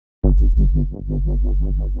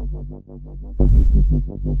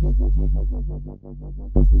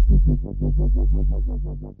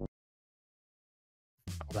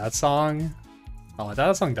That song? Oh,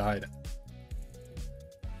 that song died.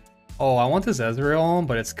 Oh, I want this Ezreal,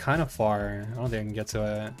 but it's kind of far. I don't think I can get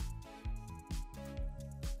to it.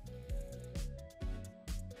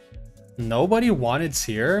 Nobody wanted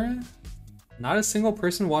tier? Not a single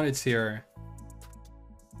person wanted tier.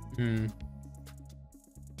 Hmm.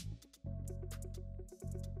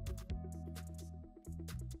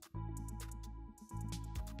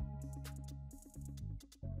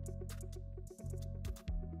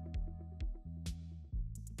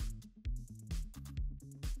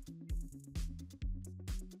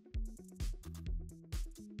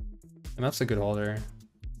 MF's a good holder.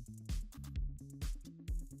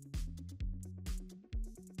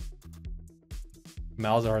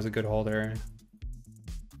 Malzahar's a good holder.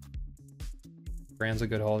 Brand's a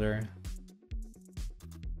good holder.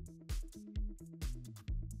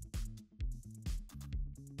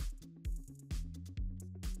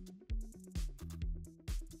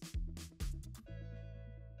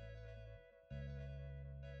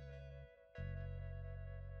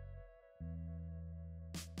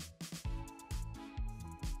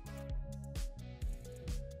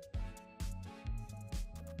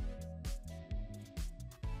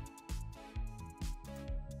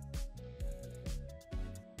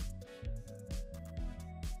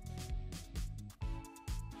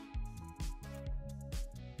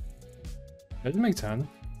 I didn't make 10. I'm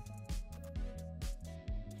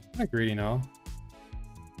not greedy now.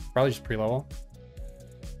 Probably just pre-level.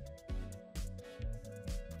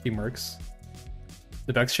 He mercs.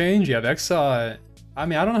 The Vex change? Yeah, Vex, I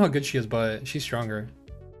mean, I don't know how good she is, but she's stronger.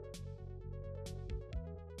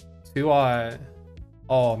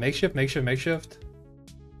 Oh, makeshift.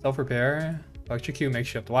 Self-repair. Electrocute,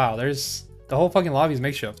 makeshift. Wow, there's... The whole fucking lobby is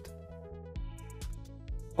makeshift.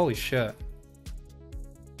 Holy shit.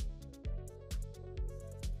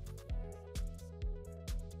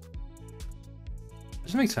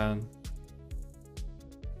 Just make 10.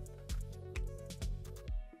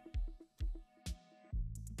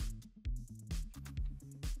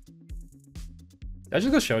 Did I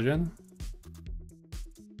just go Shojin?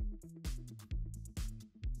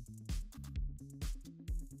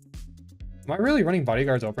 Am I really running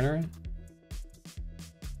bodyguards opener?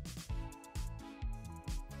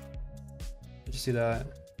 Did you see that?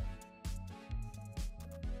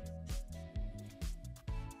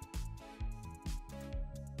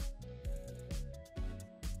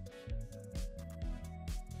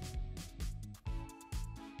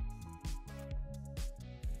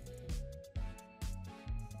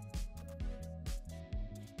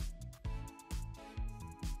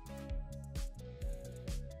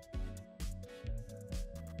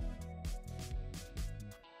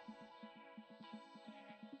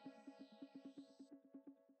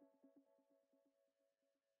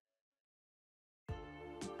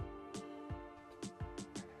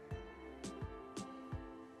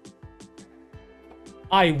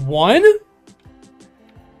 I won?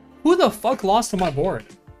 Who the fuck lost to my board?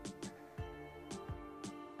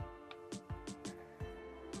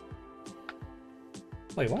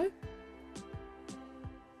 Wait, what?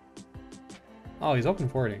 Oh, he's open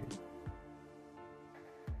forwarding.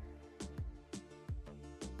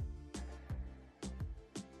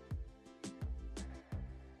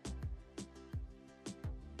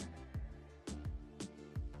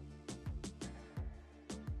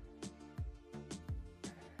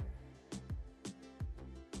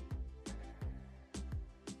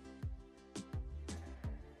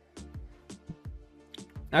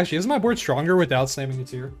 Actually, isn't my board stronger without slamming a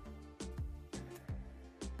tier?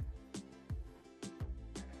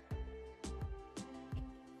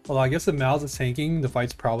 Although I guess if Mal's is tanking, the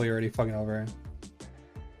fight's probably already fucking over.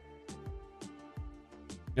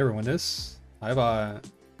 Never win this. I have a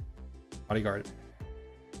bodyguard.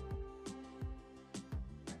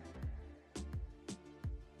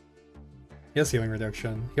 He has healing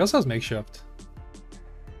reduction. He also has makeshift.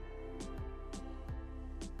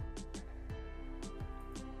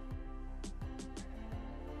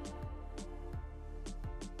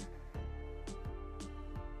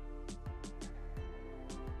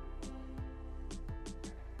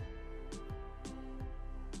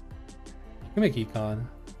 I can make econ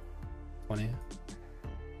 20.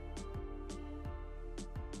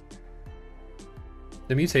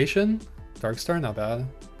 The mutation, Darkstar, not bad.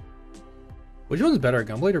 Which one's better,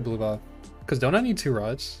 Gunblade or Blue Buff? Because don't I need 2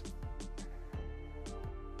 rods?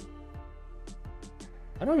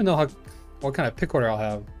 I don't even know what kind of pick order I'll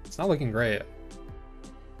have. It's not looking great.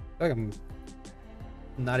 I feel like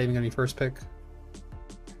Not even gonna be first pick.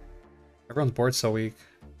 Everyone's board's so weak.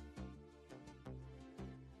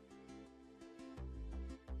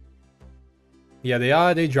 Yeah,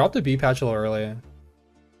 they dropped the B patch a little early.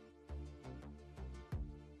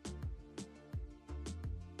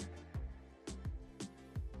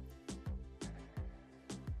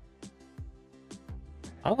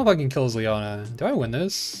 I don't know if I can kill his Leona. Do I win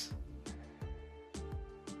this?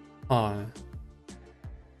 Huh.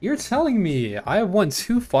 You're telling me I have won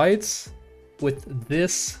 2 fights with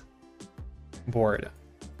this board.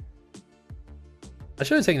 I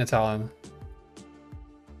should have taken a Talon.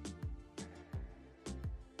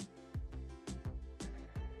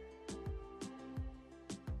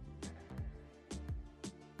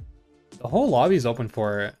 The whole lobby's open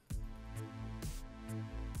for it.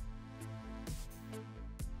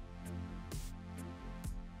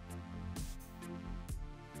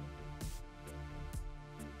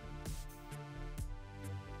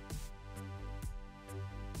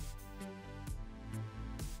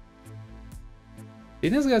 Do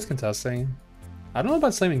you think this guy's contesting? I don't know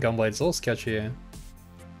about slamming Gunblade, it's a little sketchy. It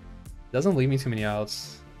doesn't leave me too many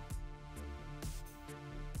outs.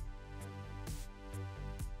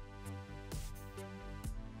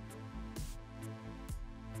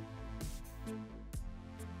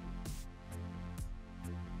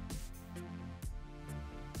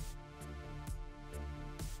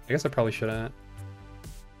 I guess I probably shouldn't.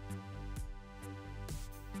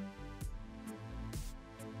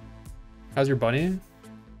 How's your bunny?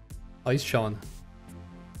 Oh, he's chilling.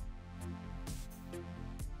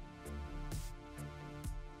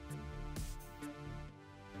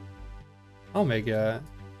 I'll make it.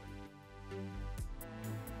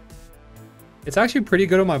 It's actually pretty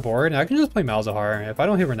good on my board, and I can just play Malzahar. If I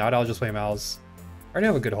don't hit Renata, I'll just play Malz. I already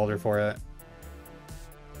have a good holder for it.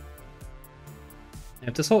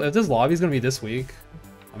 If this lobby's gonna be this weak,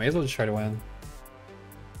 I may as well just try to win.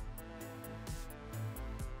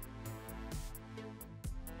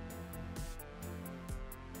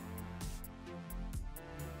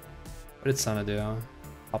 What did Senna do?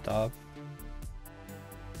 Popped off.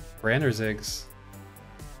 Brand or Ziggs?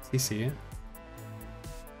 CC.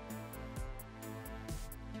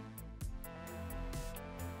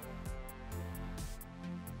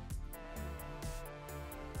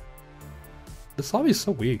 This lobby is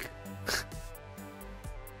so weak. I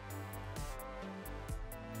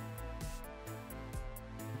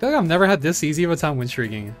feel like I've never had this easy of a time win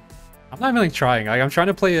streaking. I'm not even like trying. Like, I'm trying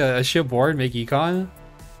to play a ship board, make econ,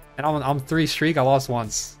 and I'm 3 streak. I lost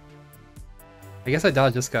once. I guess I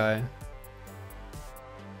dodged this guy.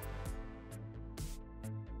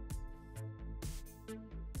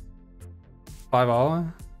 Five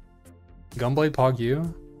all. Gunblade Pog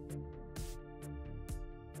U.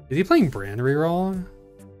 Is he playing Brand reroll?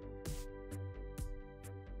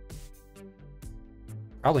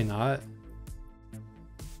 Probably not.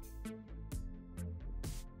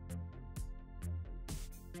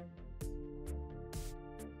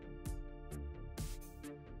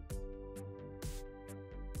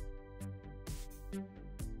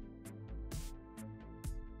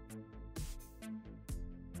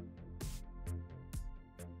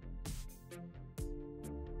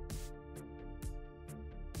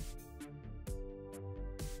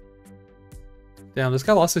 Damn, this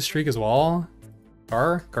guy lost his streak as well.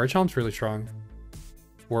 Garchomp's really strong.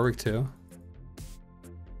 Warwick too.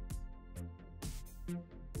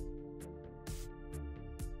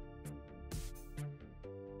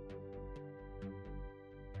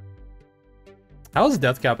 How is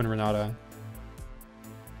Death Cap in Renata?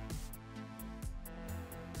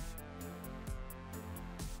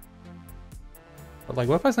 But like,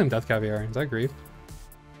 what if I slam Death Cap here? Is that grief?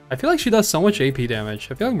 I feel like she does so much AP damage.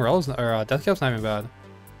 I feel like Morello's or Death Cap's not even bad.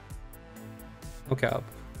 No cap.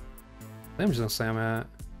 I think I'm just gonna slam it.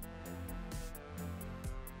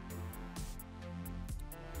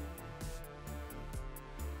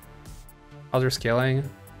 How's her scaling?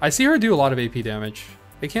 I see her do a lot of AP damage.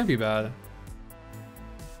 It can't be bad.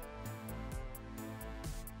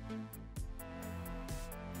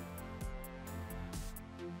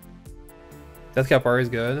 Death Cap R is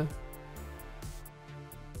good.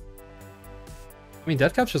 I mean,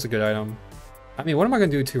 Death Cap's just a good item. I mean, what am I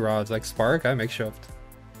gonna do with 2 rods? Like Spark? I makeshift.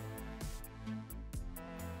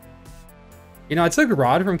 You know, I took a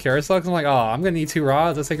rod from Carousel. I'm like, oh, I'm gonna need 2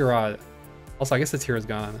 rods. Let's take a rod. Also, I guess the tier is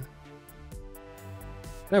gone.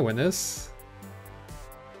 Did I win this?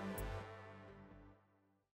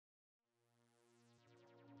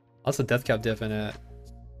 That's a Death Cap diff in it.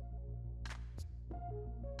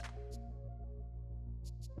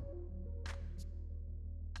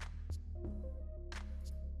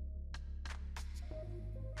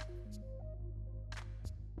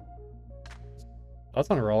 That's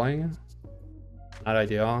on rolling. Not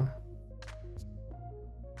ideal.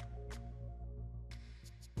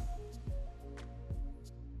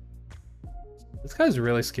 This guy's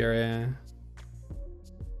really scary.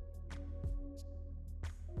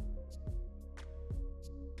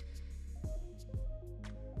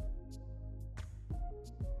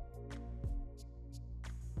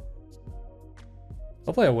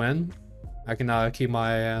 Hopefully I win. I can keep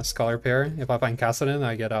my Scholar pair. If I find Kassadin,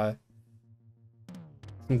 I get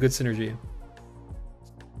some good synergy.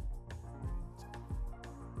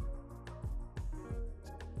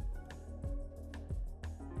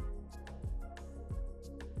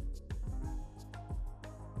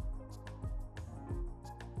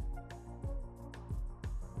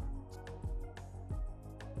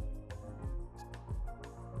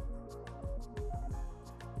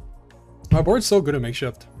 My board's so good at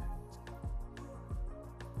makeshift.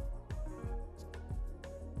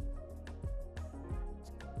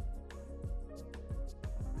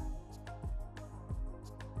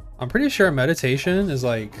 I'm pretty sure meditation is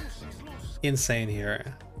like insane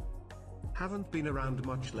here. Haven't been around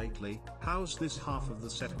much lately. How's this half of the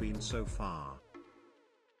set been so far?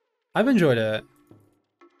 I've enjoyed it.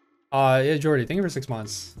 Yeah, Jordy, thank you for 6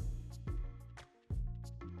 months.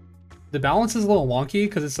 The balance is a little wonky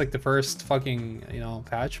because it's like the first fucking, you know,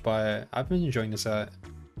 patch, but I've been enjoying the set.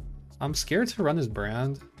 I'm scared to run this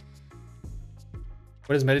brand.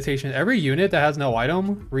 What is meditation? Every unit that has no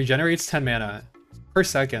item regenerates 10 mana per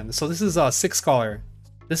second. So this is 6 Scholar.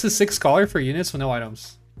 This is 6 Scholar for units with no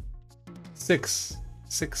items. 6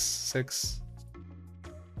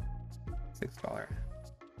 Scholar.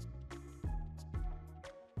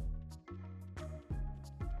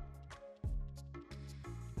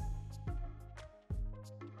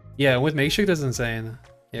 Yeah, with makeshift is insane.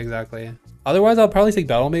 Yeah, exactly. Otherwise, I'll probably take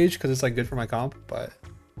Battle Mage because it's like good for my comp, but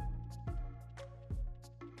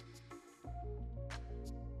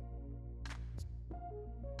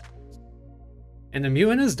and the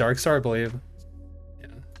mutant is Darkstar, I believe. Yeah.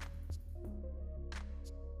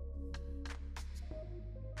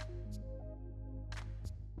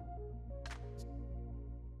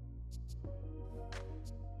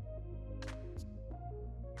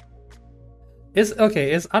 It's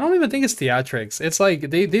okay. I don't even think it's theatrics. It's like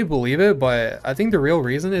they believe it, but I think the real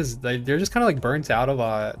reason is they're just kind of like burnt out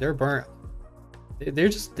of they're burnt.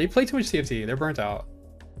 They play too much TFT. They're burnt out.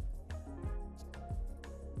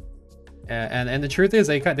 And the truth is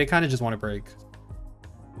they kind of just want to break.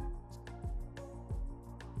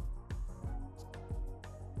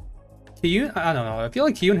 Kiyun, I don't know. I feel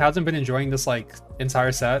like Kiyun hasn't been enjoying this like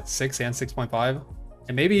entire set, 6 and 6.5,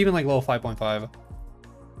 and maybe even like level 5.5.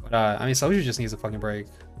 But I mean, Soju just needs a fucking break.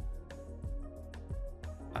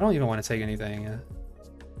 I don't even want to take anything.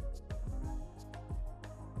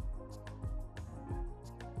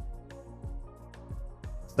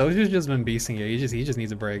 Soju's just been beasting it. He just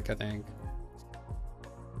needs a break, I think.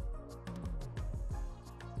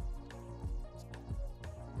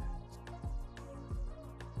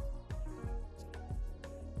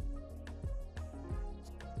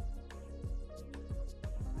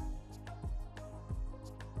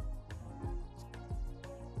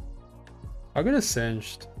 I'll get a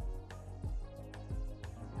Singed.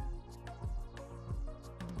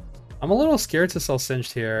 I'm a little scared to sell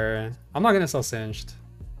Singed here. I'm not gonna sell Singed.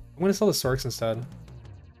 I'm gonna sell the Sorks instead.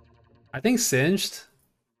 I think Singed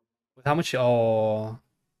with how much, oh,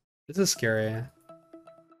 this is scary.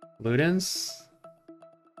 Ludens.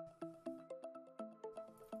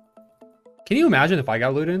 Can you imagine if I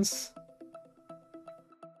got Ludens?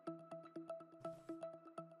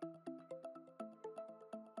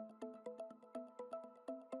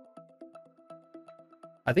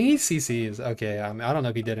 I think he CCs. Okay, I don't know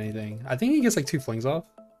if he did anything. I think he gets like 2 flings off.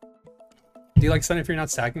 Do you like stun if you're not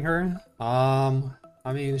stacking her?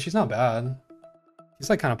 I mean, she's not bad. She's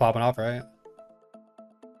like kind of popping off, right?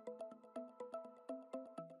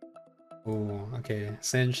 Ooh, okay.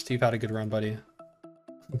 Singed, you've had a good run, buddy.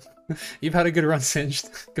 You've had a good run, Singed.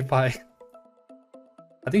 Goodbye.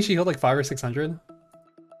 I think she healed like 500 or 600.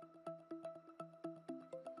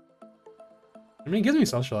 I mean, it gives me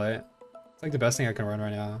Socialite. It's like the best thing I can run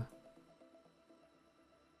right now.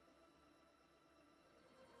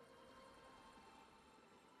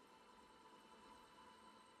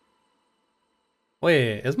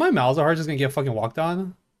 Wait, is my Malzahar just gonna get fucking walked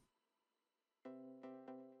on?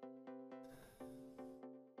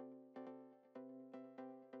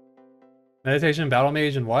 Meditation, Battle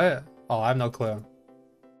Mage, and what? Oh, I have no clue.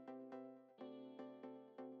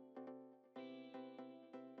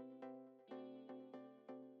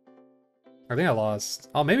 I think I lost.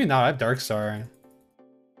 Oh, maybe not. I have Darkstar.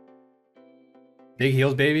 Big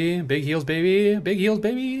heals, baby. Big heals, baby. Big heals,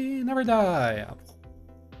 baby. Never die.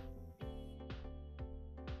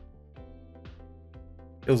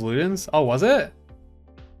 It was Ludens? Oh, was it?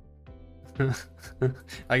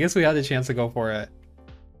 I guess we had the chance to go for it.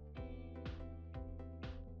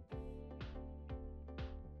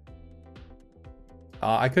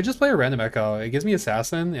 I could just play a random Echo. It gives me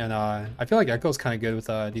Assassin, and I feel like Echo's kind of good with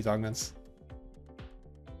these augments.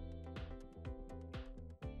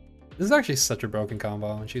 This is actually such a broken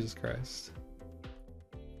combo, Jesus Christ.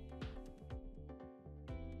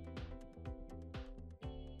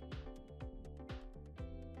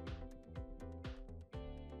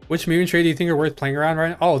 Which mutant trait do you think are worth playing around right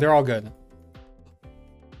now? Oh, they're all good.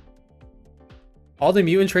 All the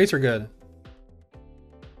mutant traits are good.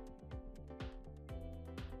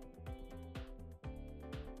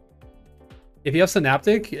 If you have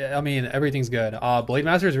Synaptic, I mean, everything's good. Blade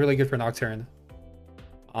Master is really good for Nocturne.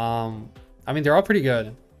 I mean, they're all pretty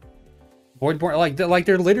good. Voidborn, like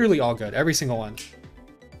they're literally all good. Every single one.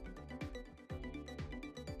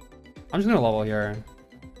 I'm just gonna level here.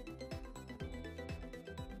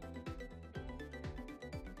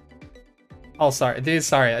 Oh, sorry, dude.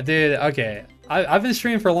 Sorry, dude. Okay, I've been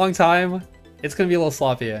streaming for a long time. It's gonna be a little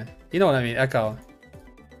sloppy. You know what I mean? Echo.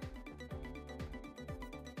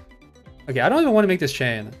 Okay, I don't even want to make this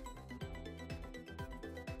chain.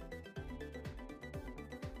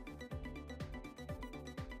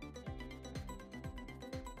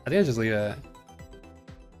 I think I just leave it.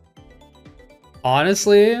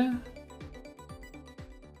 Honestly,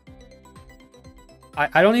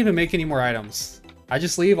 I don't even make any more items. I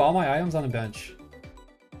just leave all my items on the bench.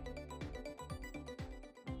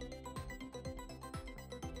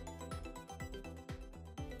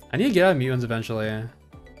 I need to get out of mutants eventually.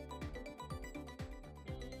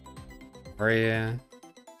 Right.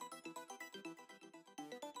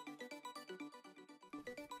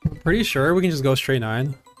 I'm pretty sure we can just go straight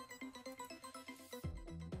 9.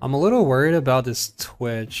 I'm a little worried about this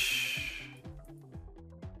Twitch.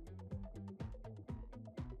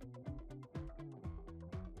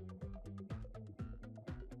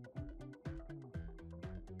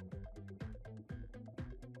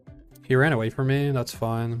 He ran away from me, that's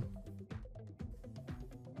fine.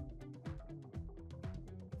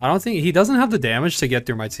 I don't think he doesn't have the damage to get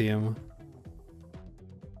through my team.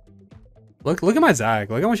 Look at my Zag.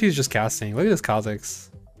 Look how much he's just casting. Look at his Kha'Zix.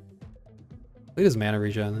 Look at his mana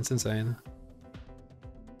regen. It's insane.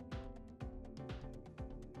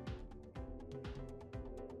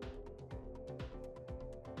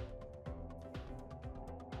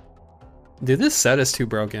 Dude, this set is too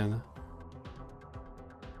broken.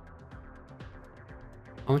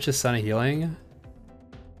 How much is Senna healing?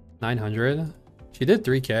 900. She did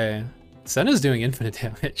 3k. Senna's doing infinite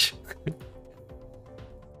damage.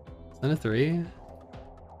 Senna 3.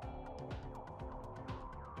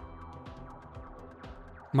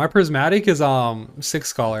 My prismatic is 6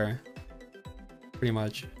 scholar. Pretty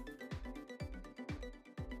much.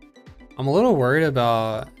 I'm a little worried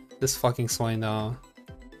about this fucking Swain though.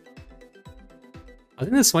 I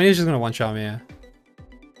think this Swain is just gonna one-shot me.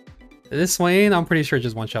 This Swain, I'm pretty sure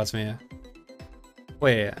just one-shots me.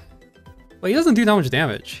 Wait. Well, he doesn't do that much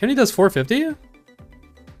damage. He only does 450?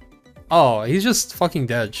 Oh, he's just fucking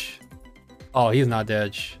dead. Oh, he's not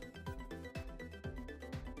dead.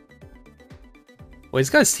 Wait, this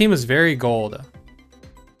guy's team is very gold.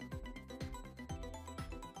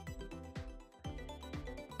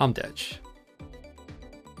 I'm dead.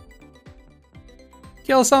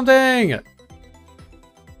 Kill something!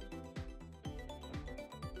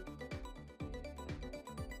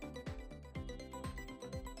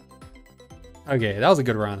 Okay, that was a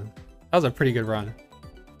good run. That was a pretty good run.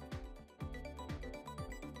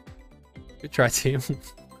 Good try, team.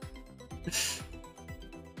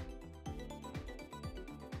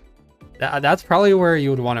 That's probably where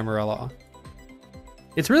you would want a Morello.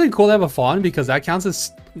 It's really cool to have a Fawn because that counts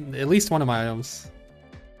as at least one of my items.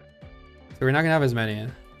 So we're not gonna have as many.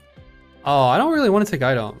 Oh, I don't really want to take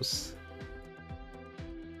items.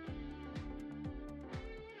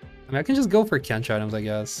 I mean, I can just go for Kench items, I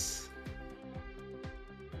guess.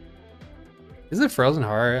 Is it Frozen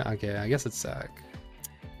Heart? Okay, I guess it's Sack.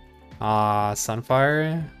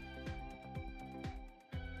 Sunfire.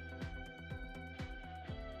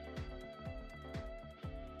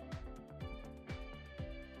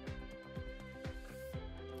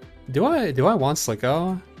 Do I want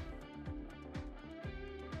Slicko?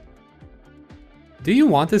 Do you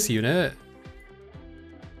want this unit?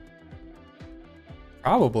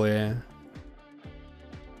 Probably.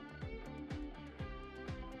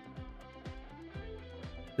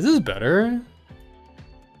 Is this better?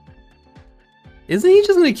 Isn't he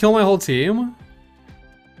just gonna kill my whole team?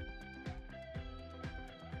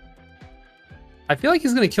 I feel like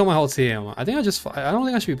he's gonna kill my whole team. I don't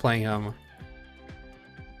think I should be playing him.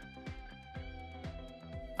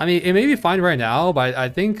 I mean, it may be fine right now, but I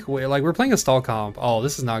think like we're playing a stall comp. Oh,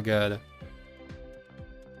 this is not good.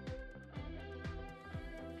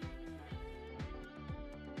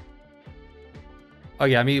 Oh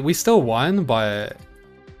yeah, I mean, we still won, but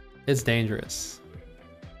it's dangerous.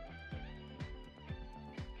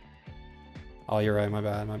 Oh, you're right, my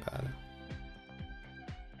bad, my bad.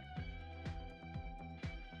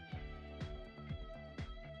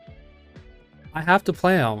 I have to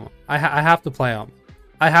play him. I have to play him.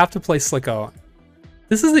 I have to play Slicko.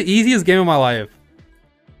 This is the easiest game of my life.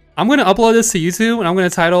 I'm gonna upload this to YouTube and I'm gonna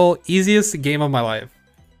title easiest game of my life.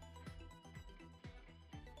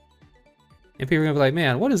 And people are gonna be like,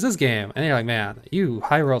 man, what is this game? And you're like, man, you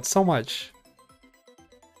high rolled so much.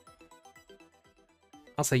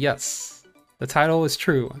 I'll say yes. The title is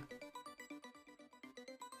true.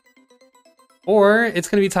 Or it's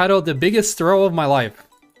gonna be titled the biggest throw of my life.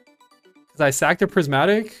 Because I sacked a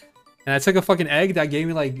prismatic and I took a fucking egg that gave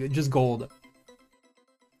me like just gold.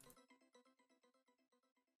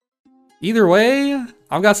 Either way,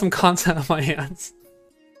 I've got some content on my hands.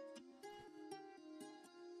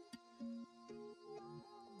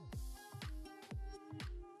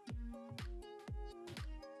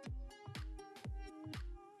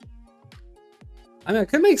 I mean, I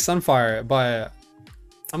could make Sunfire, but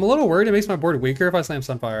I'm a little worried it makes my board weaker if I slam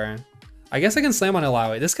Sunfire. I guess I can slam on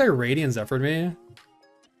Allow It. This guy Radiant Zephyred me.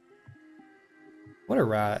 What a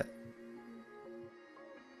rat.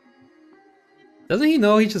 Doesn't he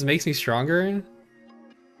know he just makes me stronger?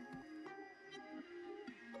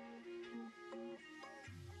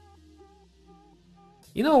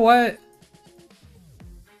 You know what?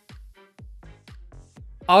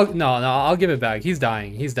 I'll give it back. He's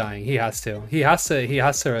dying. He's dying. He has to. He has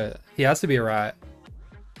to be a rat.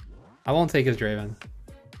 I won't take his Draven.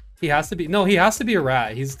 He has to be. No, he has to be a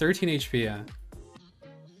rat. He's 13 HP.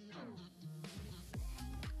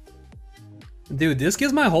 Dude, this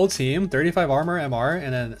gives my whole team 35 armor, MR,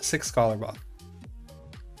 and then 6 scholar buff.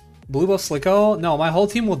 Blue buff Slicko? No, my whole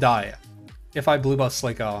team will die if I blue buff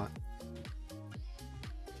Slicko.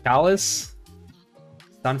 Chalice,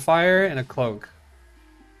 Sunfire, and a cloak.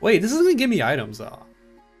 Wait, this is gonna give me items though.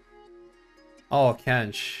 Oh,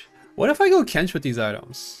 Kench. What if I go Kench with these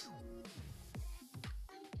items?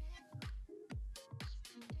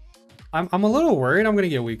 I'm a little worried I'm gonna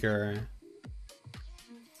get weaker.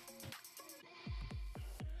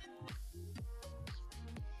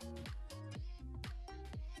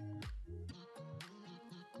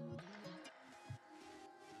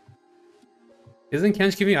 Isn't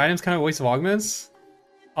Kench giving items kind of a waste of augments?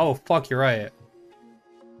 Oh fuck, you're right.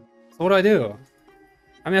 So what do I do?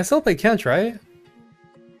 I mean, I still play Kench, right?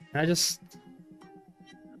 And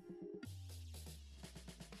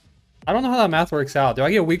I don't know how that math works out. Do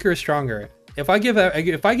I get weaker or stronger? If I give a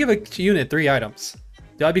unit 3 items,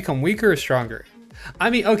 do I become weaker or stronger? I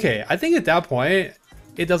mean, okay, I think at that point,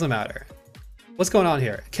 it doesn't matter. What's going on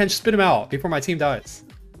here? Kench, spit him out before my team dies.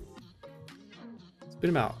 Spit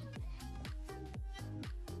him out.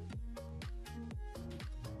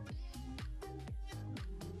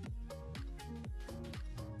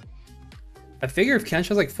 I figure if Kench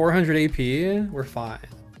has like 400 AP, we're fine.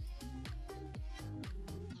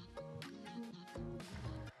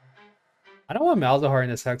 I don't want Malzahar in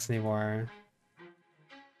this hex anymore.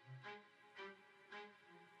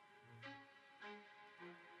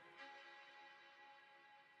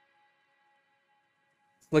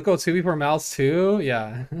 Slicko 2 before Mal's 2?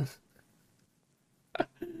 Yeah.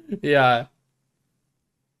 Yeah.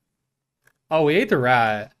 Oh, we ate the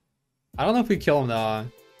rat. I don't know if we kill him though.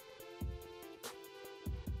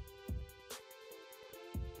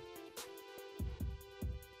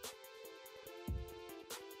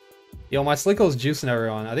 Yo, my Slicko's juicing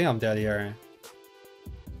everyone. I think I'm dead here.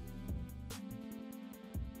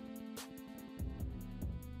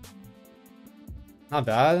 Not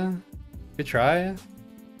bad. Good try.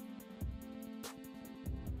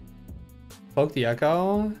 Poke the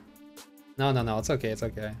Echo. No. It's okay. It's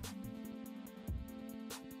okay.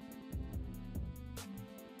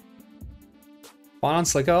 Spawn on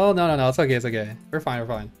Slicko? No. It's okay. It's okay. We're fine. We're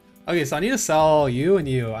fine. Okay, so I need to sell you and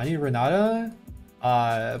you. I need Renata.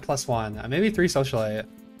 +1. Maybe 3 socialite.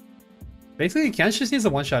 Basically, Kench just needs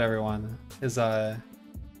to one-shot everyone. Is the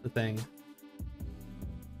thing.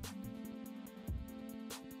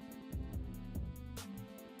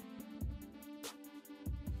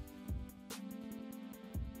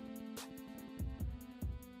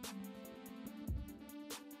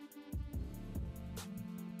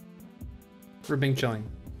 for being chilling.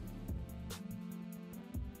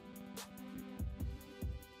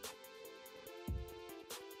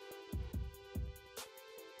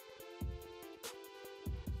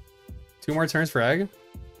 Two more turns for egg?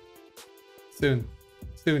 Soon.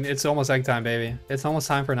 Soon. It's almost egg time, baby. It's almost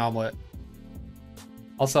time for an omelet.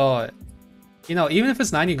 Also, you know, even if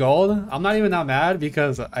it's 90 gold, I'm not even that mad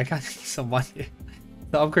because I gotta need some money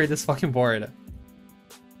to upgrade this fucking board.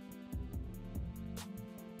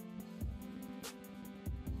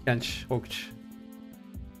 Kench. Okch.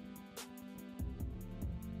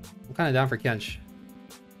 I'm kind of down for Kench.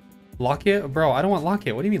 Lock it? Bro, I don't want lock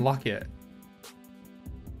it. What do you mean lock it?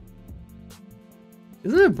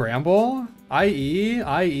 Isn't it Bramble? IE?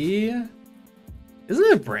 IE?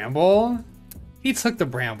 Isn't it Bramble? He took the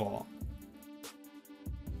Bramble.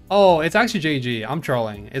 Oh, it's actually JG. I'm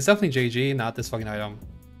trolling. It's definitely JG, not this fucking item.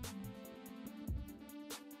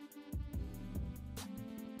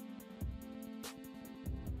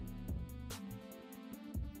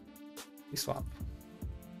 We swap.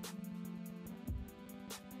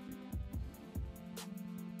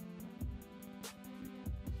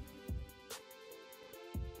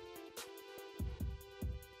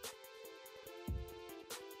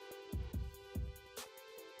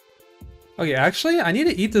 Okay, actually, I need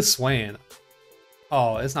to eat this Swain.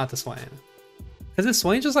 Oh, it's not the Swain. Because this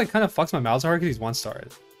Swain just like kind of fucks my Malzahar because he's one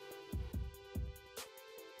starred.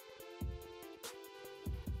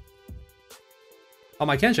 Oh,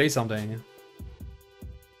 I can't chase something.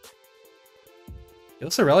 Yo,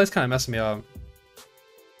 Sorelli's kind of messing me up.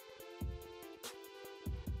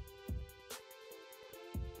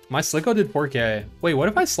 My Slicko did 4K. Wait, what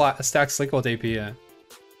if I stack Slicko with AP?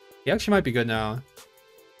 He actually might be good now.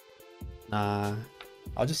 Nah,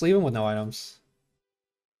 I'll just leave him with no items.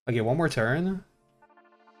 Okay, one more turn.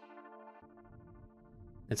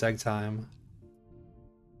 It's egg time.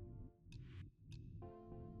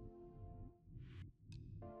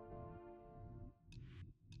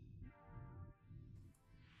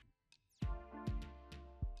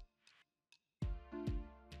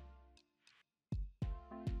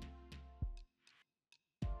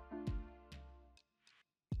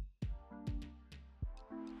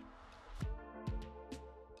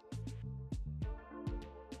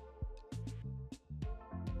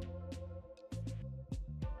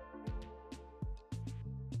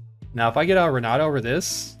 Now, if I get out Renato over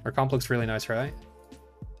this, our comp looks really nice, right?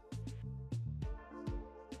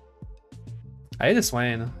 I hate a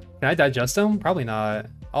Swain. Can I digest him? Probably not.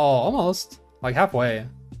 Oh, almost. Like halfway.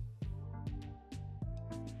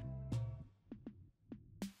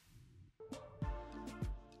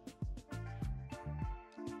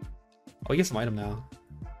 Oh, we get some item now.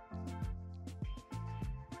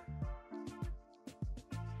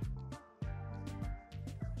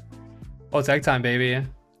 Oh, it's egg time, baby.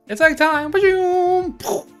 It's egg time!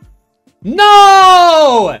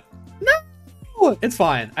 No! No! It's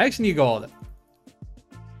fine. I actually need gold.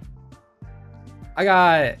 I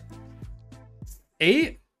got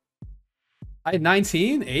 8. I had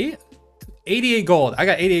 19. 8? 88 gold. I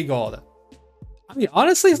got 88 gold. I mean,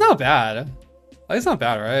 honestly, it's not bad. Like, it's not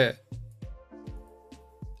bad, right?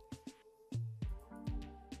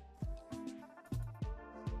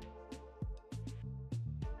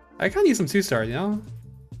 I kind of need some 2-stars, you know?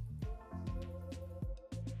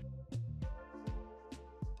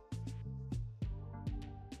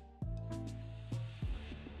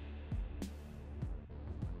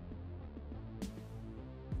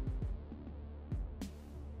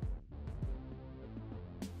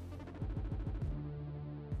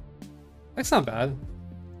 That's not bad.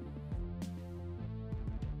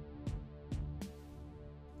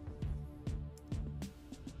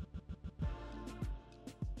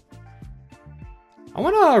 I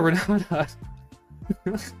want Renata.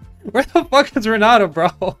 Where the fuck is Renata, bro?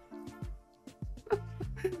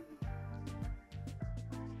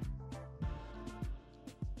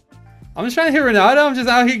 I'm just trying to hit Renata. I'm just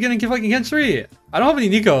out here getting fucking Ken 3. I don't have any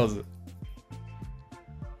Nikos.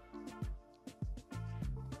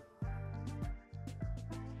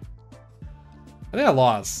 I think I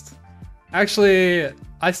lost. Actually,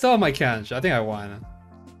 I still have my Kench. I think I won.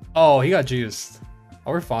 Oh, he got juiced.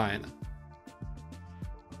 Oh, we're fine.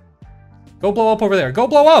 Go blow up over there. Go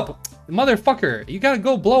blow up! Motherfucker, you gotta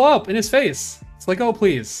go blow up in his face. It's like, oh,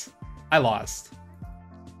 please. I lost.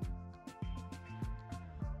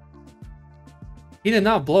 He did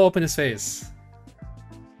not blow up in his face.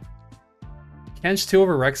 Kench 2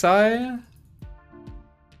 over Rek'Sai?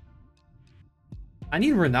 I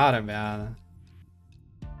need Renata, man.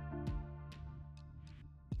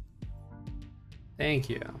 Thank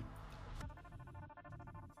you.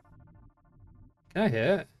 Can I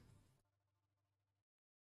hit?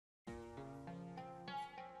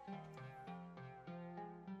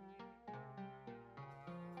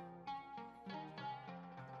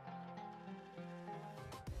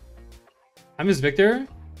 I miss Victor.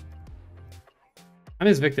 I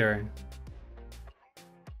miss Victor.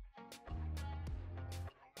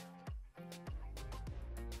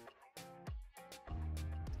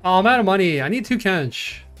 Oh, I'm out of money. I need 2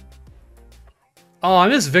 Kench. Oh, I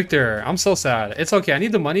miss Victor. I'm so sad. It's okay. I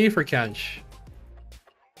need the money for Kench.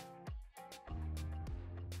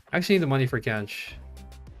 I actually need the money for Kench.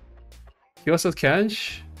 He also has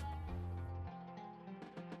Kench?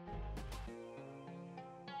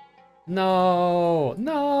 No.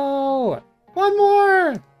 No. One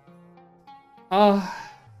more. All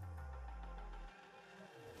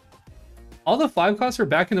the 5 costs are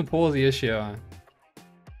back in the pool is the issue.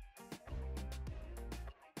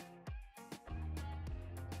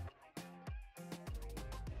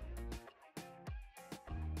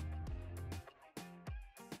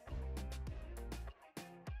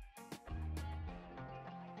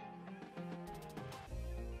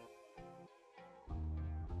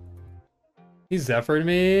 He Zephyred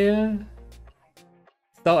me.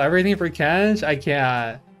 Sell everything for Kench? I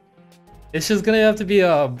can't. It's just gonna have to be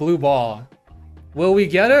a blue ball. Will we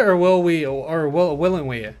get it or will we willing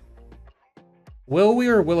we? Will we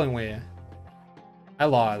or willing we? I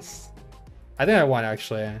lost. I think I won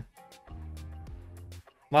actually.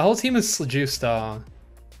 My whole team is juiced though.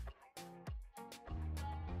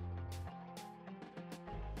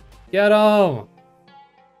 Get him!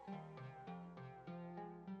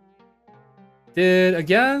 Dude,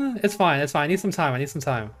 again? It's fine, it's fine. I need some time, I need some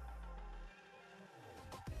time.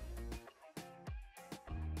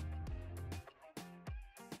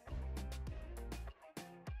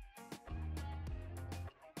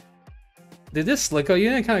 Dude, this Slicko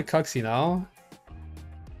unit kind of cucks, you know?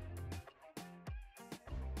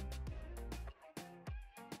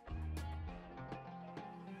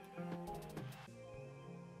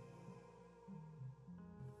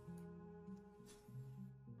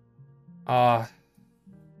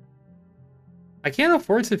 I can't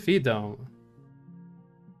afford to feed them.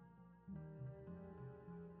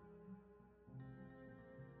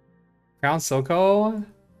 Crown Soko?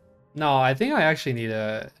 No, I think I actually need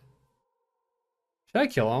it. Should I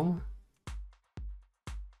kill him?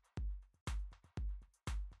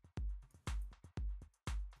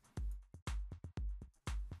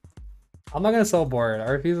 I'm not gonna sell board. I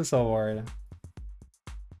refuse to sell board.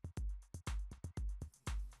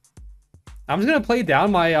 I'm just gonna play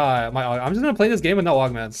down my I'm just gonna play this game with no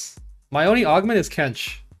augments. My only augment is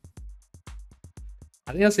Kench.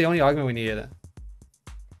 I think that's the only augment we need.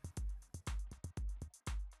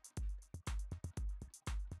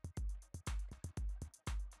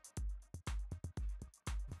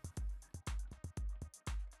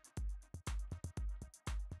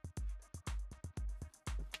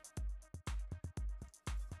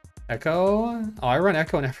 Echo? Oh, I run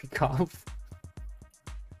Echo in every comp.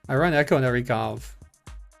 I run Echo in every comp.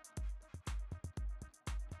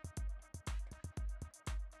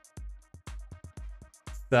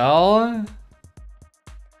 Sell?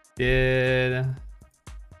 Did...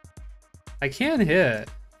 I can't hit.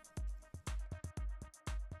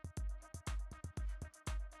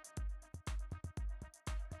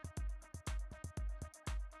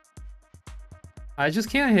 I just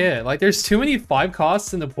can't hit. Like, there's too many 5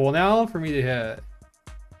 costs in the pool now for me to hit.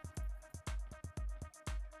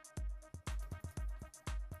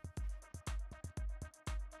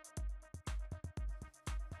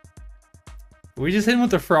 We just hit him with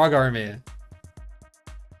the frog army.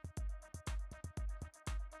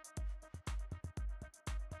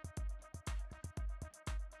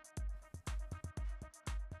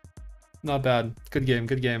 Not bad. Good game,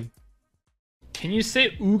 good game. Can you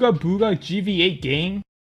say Ooga Booga GV8 gang?